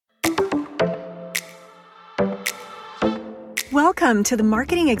Welcome to the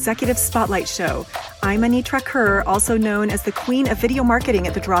Marketing Executive Spotlight Show. I'm Anitra Kerr, also known as the Queen of Video Marketing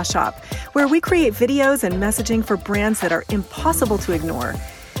at The Draw Shop, where we create videos and messaging for brands that are impossible to ignore.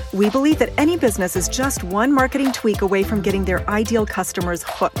 We believe that any business is just one marketing tweak away from getting their ideal customers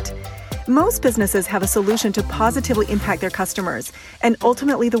hooked. Most businesses have a solution to positively impact their customers and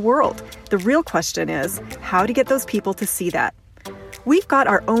ultimately the world. The real question is how to get those people to see that. We've got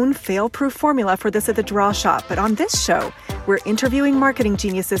our own fail-proof formula for this at The Draw Shop, but on this show, we're interviewing marketing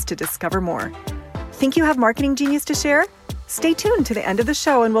geniuses to discover more. Think you have marketing genius to share? Stay tuned to the end of the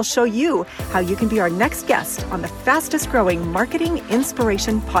show and we'll show you how you can be our next guest on the fastest growing Marketing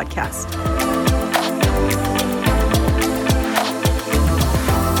Inspiration Podcast.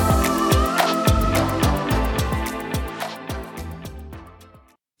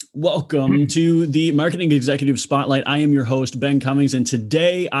 Welcome to the Marketing Executive Spotlight. I am your host, Ben Cummings, and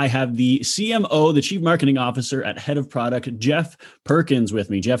today I have the CMO, the Chief Marketing Officer at Head of Product, Jeff Perkins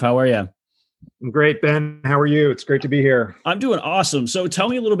with me. Jeff, how are you? I'm great, Ben. How are you? It's great to be here. I'm doing awesome. So tell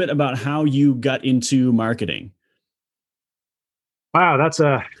me a little bit about how you got into marketing. Wow,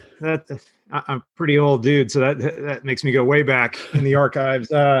 I'm a pretty old dude, so that makes me go way back in the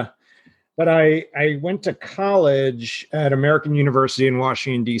archives. But I went to college at American University in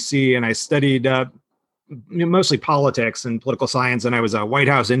Washington, D.C., and I studied mostly politics and political science, and I was a White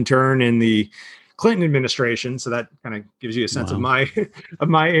House intern in the Clinton administration, so that kind of gives you a sense of my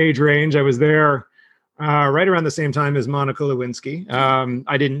age range. I was there right around the same time as Monica Lewinsky.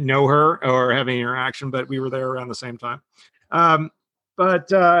 I didn't know her or have any interaction, but we were there around the same time.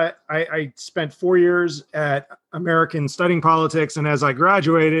 But I spent 4 years at American studying politics, and as I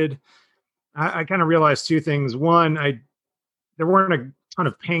graduated, I kind of realized two things. One, there weren't a ton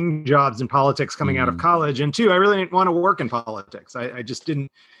of paying jobs in politics coming out of college. And two, I really didn't want to work in politics. I just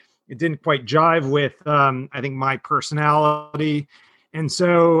didn't, it didn't quite jive with, I think, my personality. And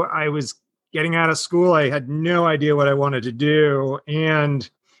so I was getting out of school. I had no idea what I wanted to do. And,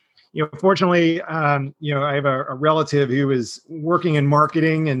 fortunately, I have a relative who was working in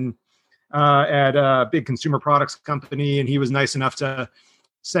marketing and at a big consumer products company. And he was nice enough to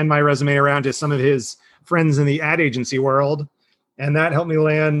send my resume around to some of his friends in the ad agency world. And that helped me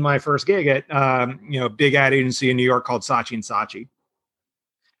land my first gig at, a big ad agency in New York called Saatchi & Saatchi.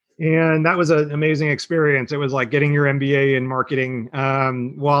 And that was an amazing experience. It was like getting your MBA in marketing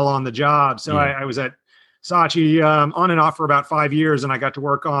while on the job. So I was at Saatchi on and off for about 5 years, and I got to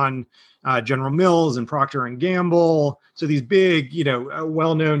work on General Mills and Procter & Gamble. So these big,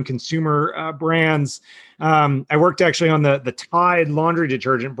 well-known consumer brands. I worked actually on the Tide laundry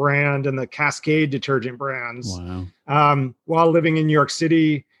detergent brand and the Cascade detergent brands. Wow. While living in New York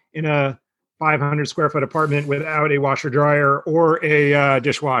City in a 500 square foot apartment without a washer dryer or a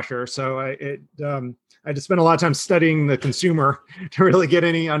dishwasher. So I had to spend a lot of time studying the consumer to really get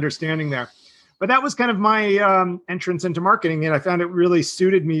any understanding there. But that was kind of my entrance into marketing, and I found it really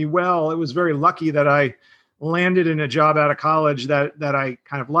suited me well. It was very lucky that I landed in a job out of college that I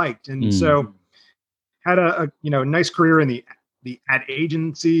kind of liked, and so had a nice career in the ad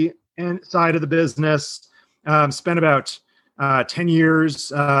agency and side of the business. Spent about 10 years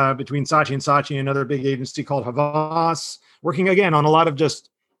between Saatchi & Saatchi and another big agency called Havas, working again on a lot of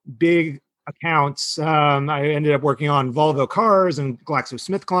just big accounts. I ended up working on Volvo cars and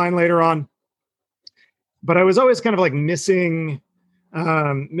GlaxoSmithKline later on. But I was always kind of like missing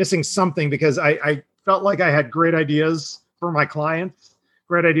something because I felt like I had great ideas for my clients,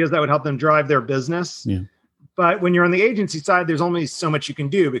 great ideas that would help them drive their business. Yeah. But when you're on the agency side, there's only so much you can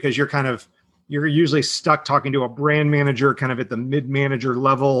do because you're usually stuck talking to a brand manager kind of at the mid-manager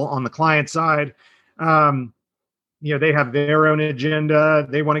level on the client side. They have their own agenda.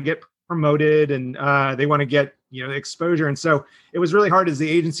 They want to get promoted and they want to get, exposure. And so it was really hard as the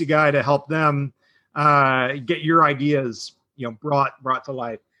agency guy to help them get your ideas, brought to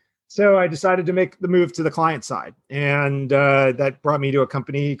life. So I decided to make the move to the client side. And that brought me to a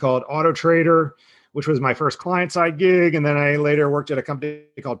company called AutoTrader, which was my first client side gig. And then I later worked at a company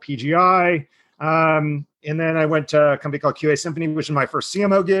called PGI. And then I went to a company called QA Symphony, which was my first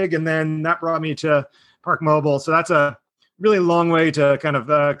CMO gig. And then that brought me to Park Mobile. So that's a really long way to kind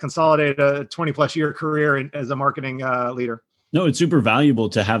of consolidate a 20 plus year career as a marketing leader. No, it's super valuable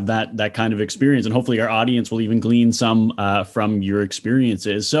to have that kind of experience, and hopefully our audience will even glean some from your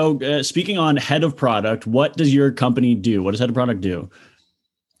experiences. So speaking on Head of Product, what does your company do? What does Head of Product do?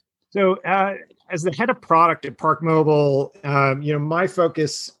 So as the Head of Product at Park Mobile, my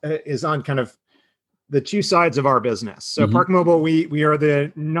focus is on kind of the two sides of our business. So Park Mobile, we are the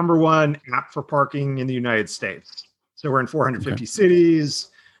number one app for parking in the United States. So we're in 450 cities.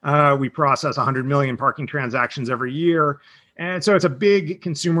 We process 100 million parking transactions every year. And so it's a big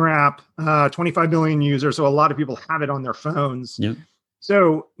consumer app, 25 million users. So a lot of people have it on their phones. Yep.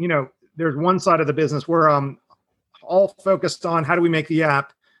 So, there's one side of the business where I'm all focused on how do we make the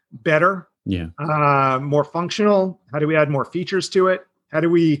app better, more functional? How do we add more features to it? How do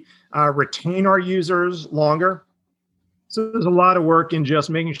we retain our users longer? So there's a lot of work in just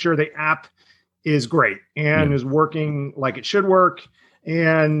making sure the app is great and is working like it should work.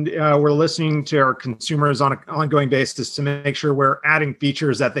 And we're listening to our consumers on an ongoing basis to make sure we're adding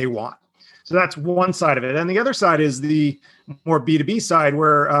features that they want. So that's one side of it. And the other side is the more B2B side,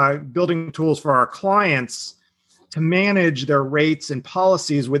 where building tools for our clients to manage their rates and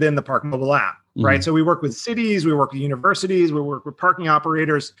policies within the Park Mobile app, right? So we work with cities, we work with universities, we work with parking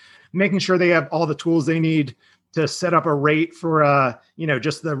operators, making sure they have all the tools they need to set up a rate for,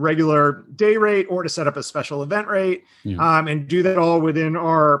 just the regular day rate, or to set up a special event rate, and do that all within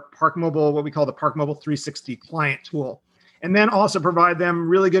our Park Mobile, what we call the Park Mobile 360 client tool. And then also provide them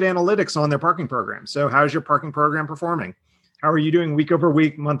really good analytics on their parking program. So how's your parking program performing? How are you doing week over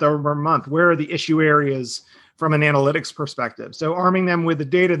week, month over month? Where are the issue areas from an analytics perspective? So arming them with the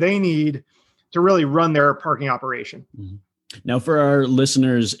data they need to really run their parking operation. Now, for our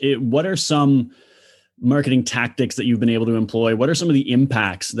listeners, what are some marketing tactics that you've been able to employ? What are some of the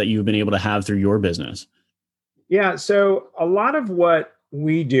impacts that you've been able to have through your business? Yeah, so a lot of what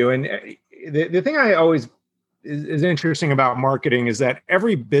we do, and the thing I always is interesting about marketing is that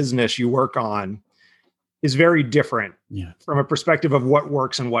every business you work on is very different from a perspective of what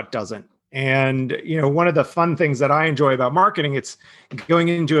works and what doesn't. And, one of the fun things that I enjoy about marketing, it's going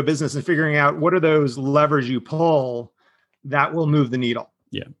into a business and figuring out what are those levers you pull that will move the needle.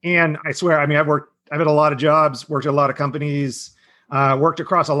 Yeah. And I swear, I've had a lot of jobs, worked at a lot of companies, worked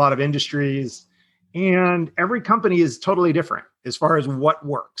across a lot of industries, and every company is totally different as far as what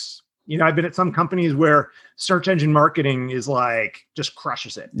works. I've been at some companies where search engine marketing is like just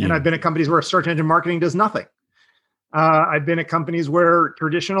crushes it. And I've been at companies where search engine marketing does nothing. I've been at companies where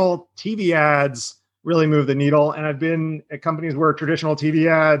traditional TV ads really move the needle. And I've been at companies where traditional TV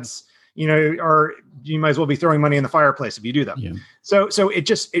ads, you might as well be throwing money in the fireplace if you do them. Yeah. So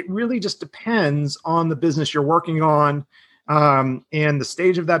it really just depends on the business you're working on, and the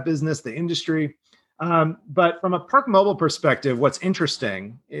stage of that business, the industry. But from a Park Mobile perspective, what's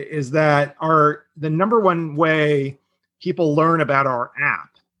interesting is that the number one way people learn about our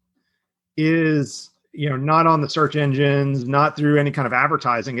app is, not on the search engines, not through any kind of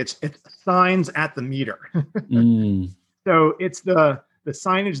advertising. It's signs at the meter. So it's the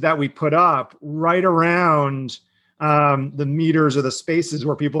signage that we put up right around the meters or the spaces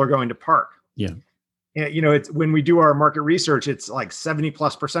where people are going to park. Yeah. It's when we do our market research, it's like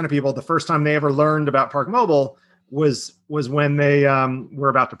 70+% of people, the first time they ever learned about Park Mobile was when they were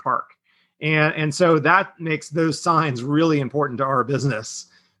about to park. And so that makes those signs really important to our business,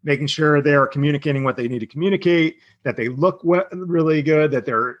 making sure they're communicating what they need to communicate, that they look really good, that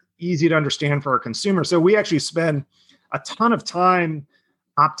they're easy to understand for our consumers. So we actually spend a ton of time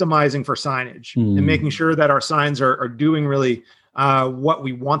optimizing for signage and making sure that our signs are doing really what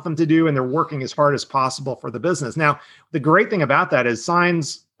we want them to do, and they're working as hard as possible for the business. Now, the great thing about that is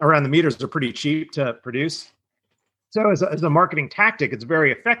signs around the meters are pretty cheap to produce. So as a marketing tactic, it's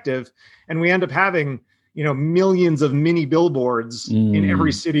very effective. And we end up having, millions of mini billboards in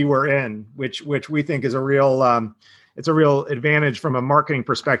every city we're in, which we think is a real advantage from a marketing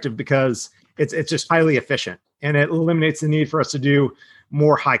perspective, because it's just highly efficient, and it eliminates the need for us to do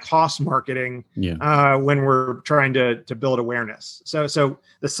more high cost marketing when we're trying to build awareness. So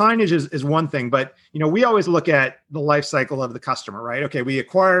the signage is one thing, but we always look at the life cycle of the customer, right? Okay, we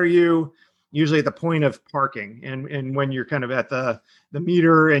acquire you usually at the point of parking, and when you're kind of at the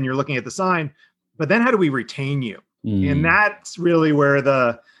meter and you're looking at the sign, but then how do we retain you? And that's really where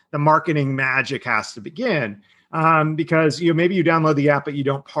the marketing magic has to begin. Because maybe you download the app but you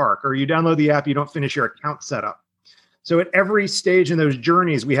don't park, or you download the app, you don't finish your account setup. So at every stage in those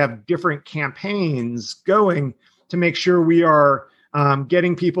journeys, we have different campaigns going to make sure we are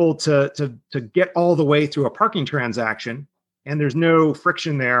getting people to get all the way through a parking transaction, and there's no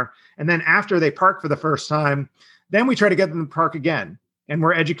friction there. And then after they park for the first time, then we try to get them to park again. And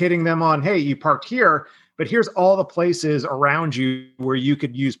we're educating them on, hey, you parked here, but here's all the places around you where you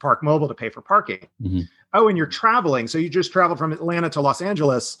could use Park Mobile to pay for parking. Oh, and you're traveling. So you just traveled from Atlanta to Los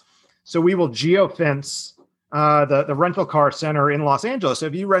Angeles. So we will geofence the rental car center in Los Angeles. So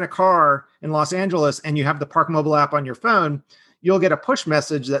if you rent a car in Los Angeles and you have the Park Mobile app on your phone, you'll get a push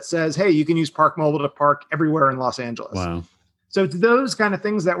message that says, hey, you can use Park Mobile to park everywhere in Los Angeles. Wow. So it's those kind of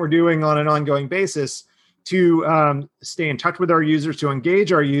things that we're doing on an ongoing basis to stay in touch with our users, to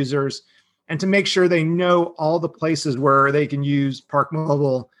engage our users, and to make sure they know all the places where they can use Park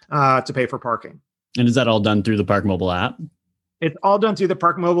Mobile to pay for parking. And is that all done through the Park Mobile app? It's all done through the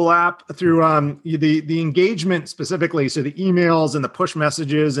Park Mobile app, through the engagement specifically. So the emails and the push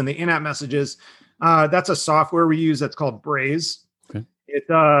messages and the in-app messages. That's a software we use that's called Braze. Okay.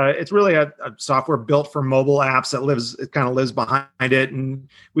 It's really a software built for mobile apps that kind of lives behind it, and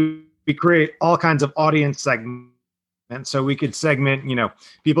we create all kinds of audience segments. So we could segment,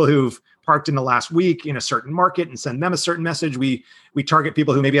 people who've parked in the last week in a certain market and send them a certain message. We target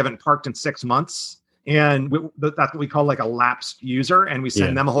people who maybe haven't parked in 6 months. And that's what we call like a lapsed user. And we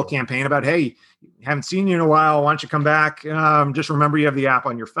send them a whole campaign about, hey, haven't seen you in a while. Why don't you come back? Just remember you have the app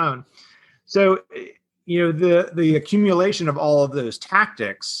on your phone. So, the accumulation of all of those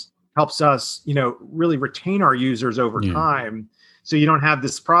tactics helps us, really retain our users over time. So you don't have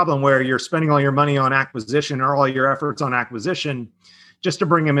this problem where you're spending all your money on acquisition or all your efforts on acquisition just to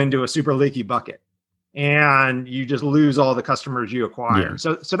bring them into a super leaky bucket. And you just lose all the customers you acquire.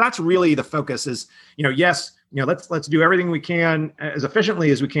 So that's really the focus is, let's do everything we can as efficiently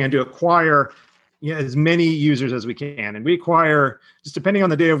as we can to acquire as many users as we can. And we acquire, just depending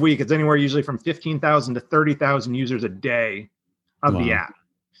on the day of week, it's anywhere usually from 15,000 to 30,000 users a day of the app.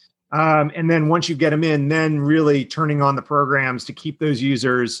 And then once you get them in, then really turning on the programs to keep those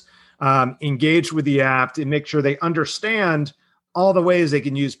users engaged with the app, to make sure they understand all the ways they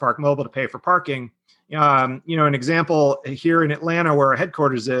can use Park Mobile to pay for parking. An example here in Atlanta, where our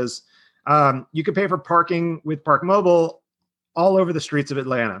headquarters is, you can pay for parking with Park Mobile all over the streets of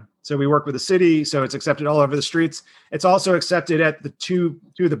Atlanta. So we work with the city, so it's accepted all over the streets. It's also accepted at the two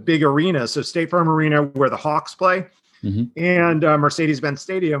of the big arenas. So State Farm Arena, where the Hawks play, and Mercedes-Benz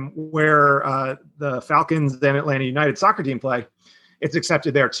Stadium, where the Falcons and Atlanta United soccer team play. It's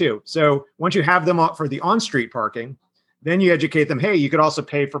accepted there too. So once you have them up for the on-street parking, then you educate them, hey, you could also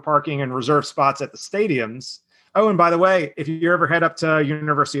pay for parking and reserve spots at the stadiums. Oh, and by the way, if you ever head up to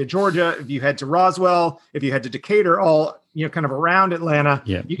University of Georgia, if you head to Roswell, if you head to Decatur, all kind of around Atlanta,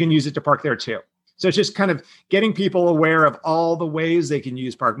 you can use it to park there too. So it's just kind of getting people aware of all the ways they can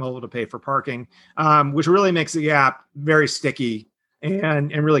use Park Mobile to pay for parking, which really makes the app very sticky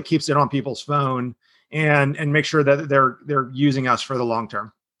and really keeps it on people's phone and make sure that they're using us for the long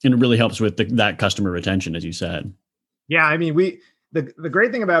term. And it really helps with that customer retention, as you said. Yeah, I mean, the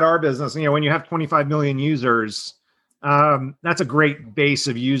great thing about our business, when you have 25 million users, that's a great base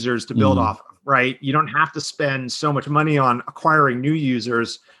of users to build off of, right? You don't have to spend so much money on acquiring new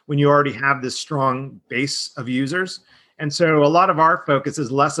users when you already have this strong base of users. And so a lot of our focus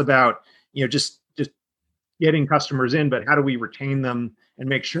is less about, just getting customers in, but how do we retain them and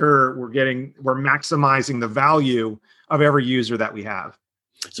make sure we're maximizing the value of every user that we have.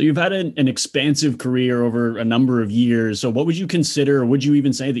 So you've had an expansive career over a number of years. So what would you consider, or would you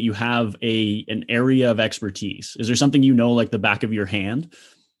even say that you have an area of expertise? Is there something like the back of your hand?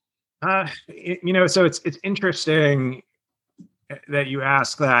 So it's interesting that you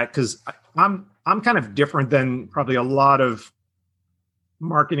ask that, because I'm kind of different than probably a lot of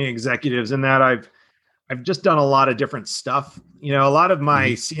marketing executives in that I've just done a lot of different stuff. A lot of my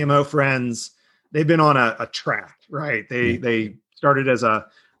CMO friends, they've been on a track, right? They started as a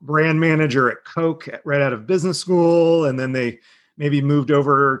brand manager at Coke right out of business school. And then they maybe moved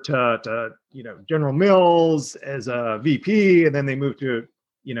over to General Mills as a VP. And then they moved to,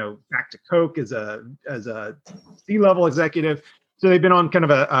 back to Coke as a C-level executive. So they've been on kind of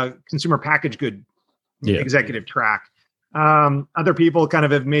a consumer packaged good executive track. Other people kind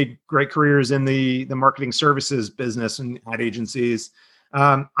of have made great careers in the marketing services business and ad agencies.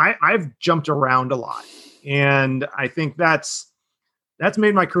 I've jumped around a lot. And I think that's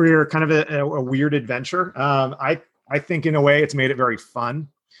made my career kind of a weird adventure. I think in a way it's made it very fun.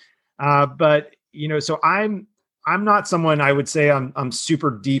 But so I'm not someone I would say I'm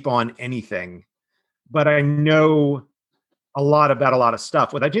super deep on anything, but I know a lot about a lot of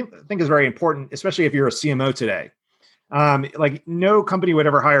stuff. What I do think is very important, especially if you're a CMO today. Like no company would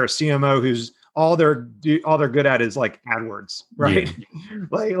ever hire a CMO who's all they're good at is like AdWords, right?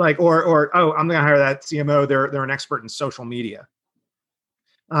 Yeah. or I'm going to hire that CMO. They're an expert in social media.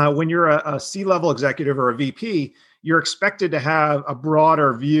 When you're a C-level executive or a VP, you're expected to have a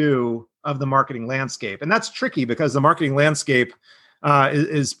broader view of the marketing landscape. And that's tricky because the marketing landscape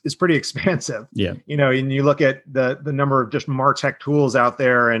is pretty expansive. Yeah. And you look at the number of just MarTech tools out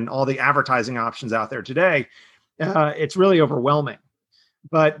there and all the advertising options out there today, it's really overwhelming.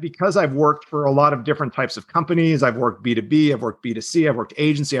 But because I've worked for a lot of different types of companies, I've worked B2B, I've worked B2C, I've worked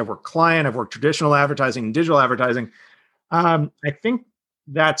agency, I've worked client, I've worked traditional advertising and digital advertising. I think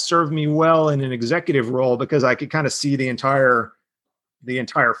that served me well in an executive role because I could kind of see the entire the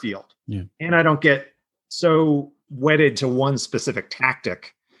entire field. Yeah. And I don't get so wedded to one specific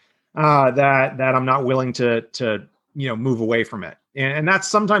tactic that I'm not willing to move away from it. And that's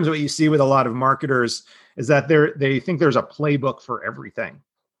sometimes what you see with a lot of marketers is that they think there's a playbook for everything.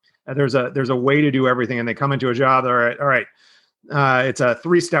 There's a way to do everything, and they come into a job. All right. It's a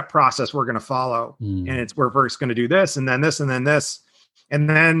 3-step process we're going to follow, and we're first going to do this, and then this, and then this, and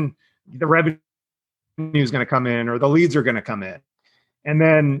then the revenue is going to come in, or the leads are going to come in, and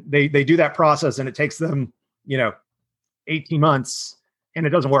then they do that process, and it takes them 18 months, and it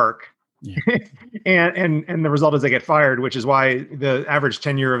doesn't work. Yeah. and the result is they get fired, which is why the average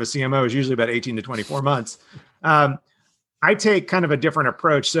tenure of a CMO is usually about 18 to 24 months. I take kind of a different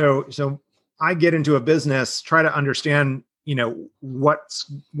approach. So I get into a business, try to understand, I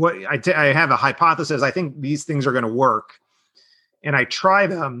have a hypothesis. I think these things are going to work, and I try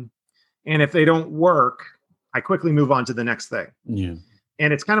them. And if they don't work, I quickly move on to the next thing. Yeah.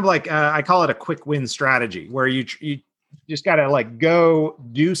 And it's kind of like, I call it a quick win strategy, where you just got to go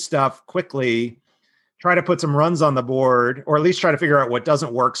do stuff quickly, try to put some runs on the board, or at least try to figure out what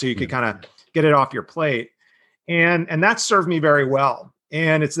doesn't work so you can kind of get it off your plate. And that served me very well.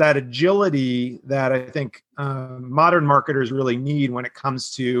 And it's that agility that I think modern marketers really need when it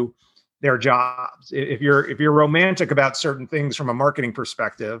comes to their jobs. If you're romantic about certain things from a marketing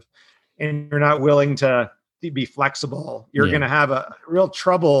perspective, and you're not willing to be flexible, you're going to have a real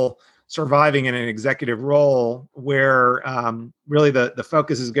trouble surviving in an executive role where really the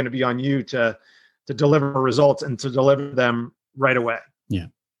focus is going to be on you to deliver results and to deliver them right away. Yeah.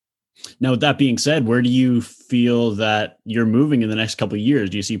 Now, with that being said, where do you feel that you're moving in the next couple of years?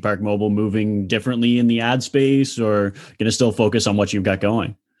 Do you see Park Mobile moving differently in the ad space, or going to still focus on what you've got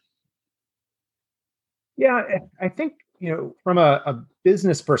going? Yeah, I think, from a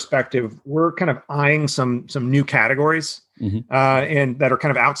business perspective, we're kind of eyeing some new categories and that are kind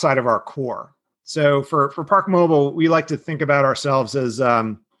of outside of our core. So for Park Mobile, we like to think about ourselves as,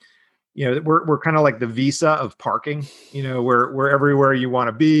 we're kind of like the Visa of parking. We're everywhere you want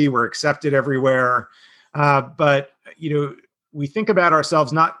to be. We're accepted everywhere. But we think about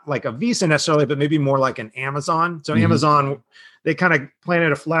ourselves not like a Visa necessarily, but maybe more like an Amazon. So Amazon, they kind of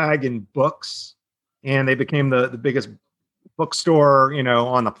planted a flag in books, and they became the biggest bookstore,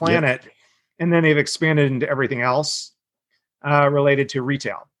 on the planet. Yep. And then they've expanded into everything else related to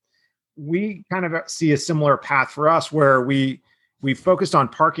retail. We kind of see a similar path for us, where we focused on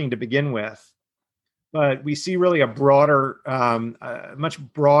parking to begin with, but we see really a broader, much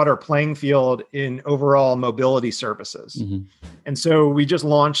broader playing field in overall mobility services. And so we just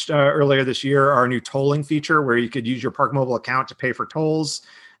launched earlier this year our new tolling feature, where you could use your Park Mobile account to pay for tolls.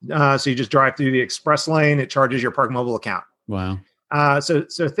 So you just drive through the express lane, it charges your Park Mobile account. Wow.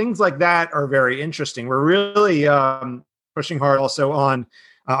 So things like that are very interesting. We're really pushing hard also on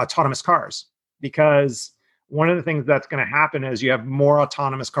autonomous cars, because one of the things that's going to happen is you have more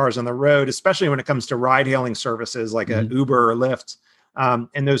autonomous cars on the road, especially when it comes to ride-hailing services like a Uber or Lyft,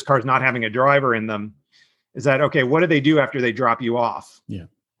 and those cars not having a driver in them. Is that, okay, what do they do after they drop you off? Yeah.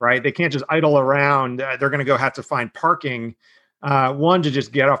 Right? They can't just idle around. They're going to have to find parking, one, to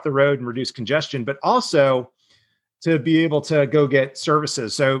just get off the road and reduce congestion, but also to be able to go get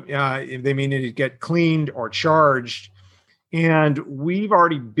services. So if they need to get cleaned or charged. And we've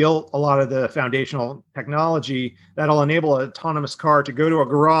already built a lot of the foundational technology that'll enable an autonomous car to go to a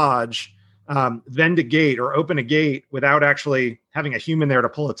garage, vend a gate or open a gate without actually having a human there to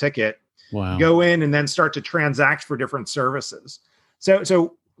pull a ticket. Wow. Go in and then start to transact for different services.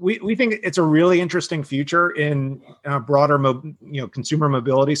 So we think it's a really interesting future in broader consumer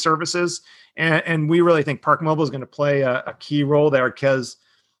mobility services. And we really think Park Mobile is going to play a key role there, because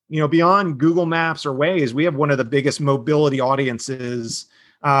beyond Google Maps or Waze, we have one of the biggest mobility audiences,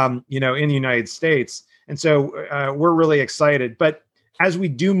 in the United States. And so we're really excited. But as we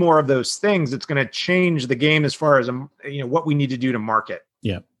do more of those things, it's going to change the game as far as, what we need to do to market.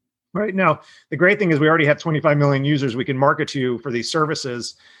 Yeah. Right now, the great thing is we already have 25 million users we can market to for these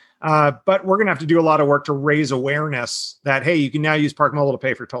services. But we're going to have to do a lot of work to raise awareness that, hey, you can now use Park Mobile to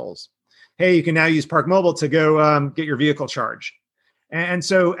pay for tolls. Hey, you can now use Park Mobile to go get your vehicle charged. And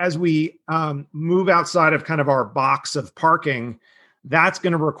so as we move outside of kind of our box of parking, that's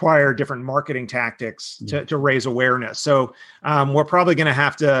going to require different marketing tactics to raise awareness. So we're probably going to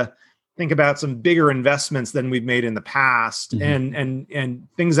have to think about some bigger investments than we've made in the past, and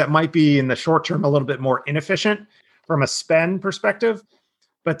things that might be in the short term a little bit more inefficient from a spend perspective,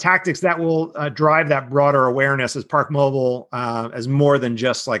 but tactics that will drive that broader awareness as Park Mobile as more than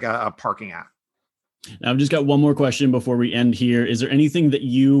just like a parking app. Now, I've just got one more question before we end here. Is there anything that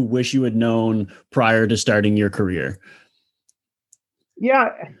you wish you had known prior to starting your career?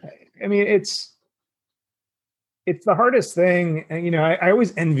 Yeah, I mean, it's the hardest thing. And, I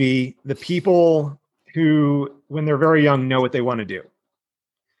always envy the people who, when they're very young, know what they want to do.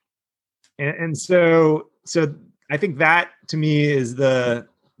 And so I think that to me is the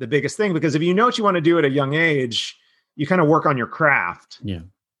biggest thing, because if you know what you want to do at a young age, you kind of work on your craft. Yeah.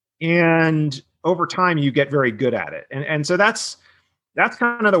 And over time you get very good at it. And so that's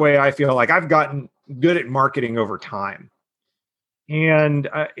kind of the way I feel like I've gotten good at marketing over time. And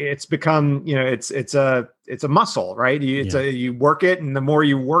it's become, it's a muscle, right? You work it, and the more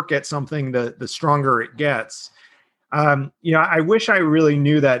you work at something, the stronger it gets. I wish I really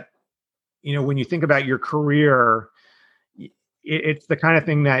knew that, when you think about your career, it's the kind of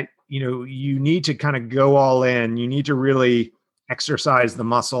thing that, you need to kind of go all in. You need to really exercise the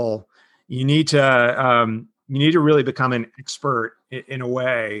muscle. You need to really become an expert in a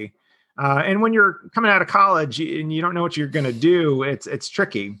way. And when you're coming out of college and you don't know what you're going to do, it's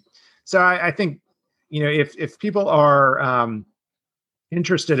tricky. So I think, if people are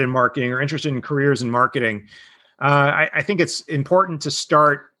interested in marketing or interested in careers in marketing, I think it's important to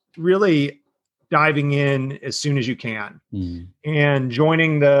start really diving in as soon as you can, and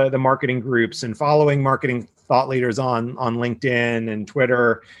joining the marketing groups and following marketing thought leaders on LinkedIn and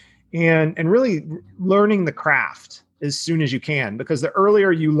Twitter, and really learning the craft as soon as you can, because the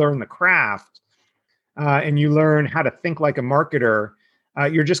earlier you learn the craft and you learn how to think like a marketer,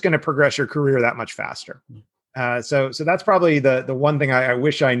 you're just going to progress your career that much faster. So that's probably the one thing I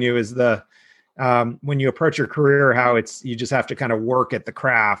wish I knew is when you approach your career, how you just have to kind of work at the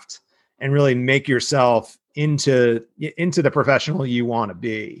craft and really make yourself into the professional you want to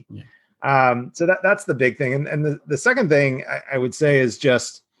be. Yeah. So that's the big thing. And the second thing I would say is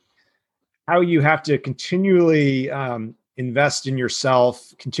just how you have to continually invest in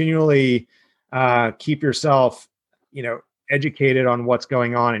yourself, continually keep yourself, educated on what's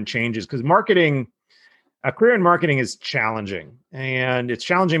going on and changes. Because a career in marketing is challenging, and it's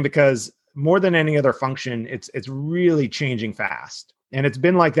challenging because more than any other function, it's really changing fast. And it's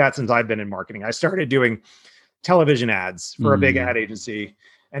been like that since I've been in marketing. I started doing television ads for a big ad agency,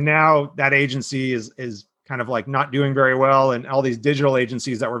 and now that agency is kind of like not doing very well. And all these digital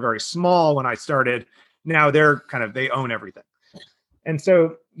agencies that were very small when I started, now they own everything. And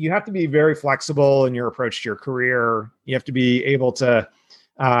so you have to be very flexible in your approach to your career. You have to be able to,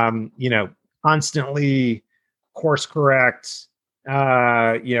 constantly course correct,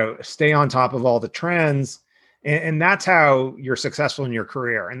 stay on top of all the trends. And that's how you're successful in your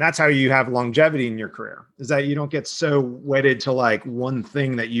career. And that's how you have longevity in your career, is that you don't get so wedded to like one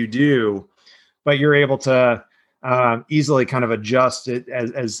thing that you do, but you're able to easily kind of adjust it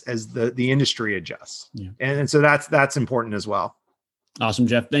as the industry adjusts. Yeah. And so that's important as well. Awesome,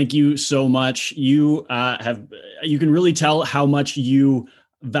 Jeff. Thank you so much. You can really tell how much you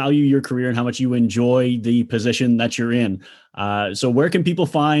value your career and how much you enjoy the position that you're in. So where can people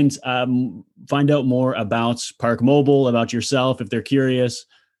find out more about Park Mobile, about yourself, if they're curious?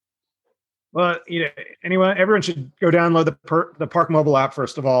 Well, everyone should go download the Park Mobile app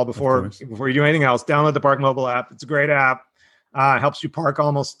first of all before you do anything else. Download the Park Mobile app. It's a great app. Helps you park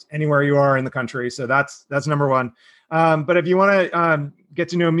almost anywhere you are in the country. So that's number one. But if you want to get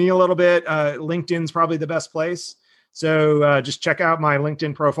to know me a little bit, LinkedIn's probably the best place. So just check out my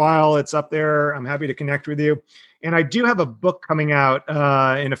LinkedIn profile. It's up there. I'm happy to connect with you. And I do have a book coming out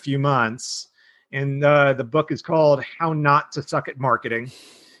in a few months. And the book is called How Not to Suck at Marketing.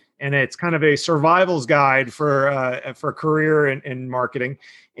 And it's kind of a survival's guide for career in marketing.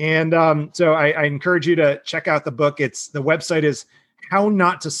 And so I encourage you to check out the book. The website is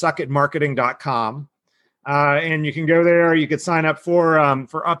hownottosuckatmarketing.com. And you can go there. You could sign up for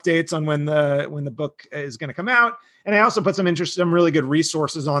updates on when the book is going to come out. And I also put some really good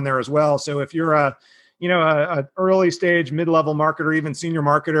resources on there as well. So if you're a early stage, mid-level marketer, even senior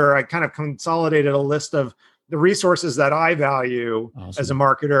marketer, I kind of consolidated a list of the resources that I value as a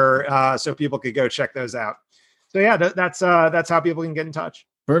marketer, so people could go check those out. So yeah, that's how people can get in touch.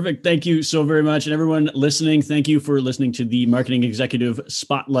 Perfect. Thank you so very much. And everyone listening, thank you for listening to the Marketing Executive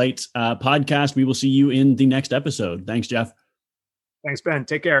Spotlight podcast. We will see you in the next episode. Thanks, Jeff. Thanks, Ben.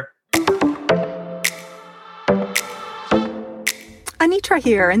 Take care. Anitra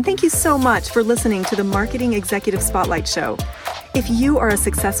here, and thank you so much for listening to the Marketing Executive Spotlight Show. If you are a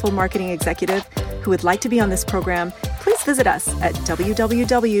successful marketing executive who would like to be on this program, please visit us at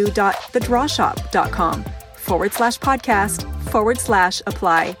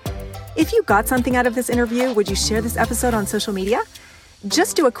www.thedrawshop.com/podcast/apply. If you got something out of this interview, would you share this episode on social media?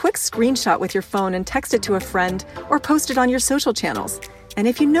 Just do a quick screenshot with your phone and text it to a friend or post it on your social channels. And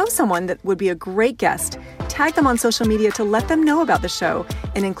if you know someone that would be a great guest, tag tag them on social media to let them know about the show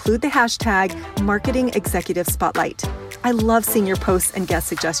and include the hashtag Marketing Executive Spotlight. I love seeing your posts and guest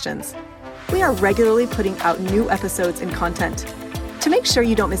suggestions. We are regularly putting out new episodes and content. To make sure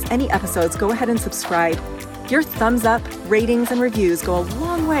you don't miss any episodes, go ahead and subscribe. Your thumbs up, ratings, and reviews go a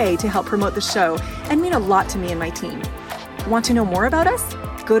long way to help promote the show and mean a lot to me and my team. Want to know more about us?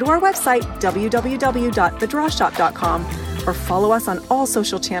 Go to our website, www.thedrawshop.com, or follow us on all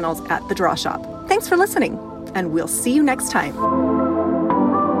social channels at The Draw Shop. Thanks for listening, and we'll see you next time.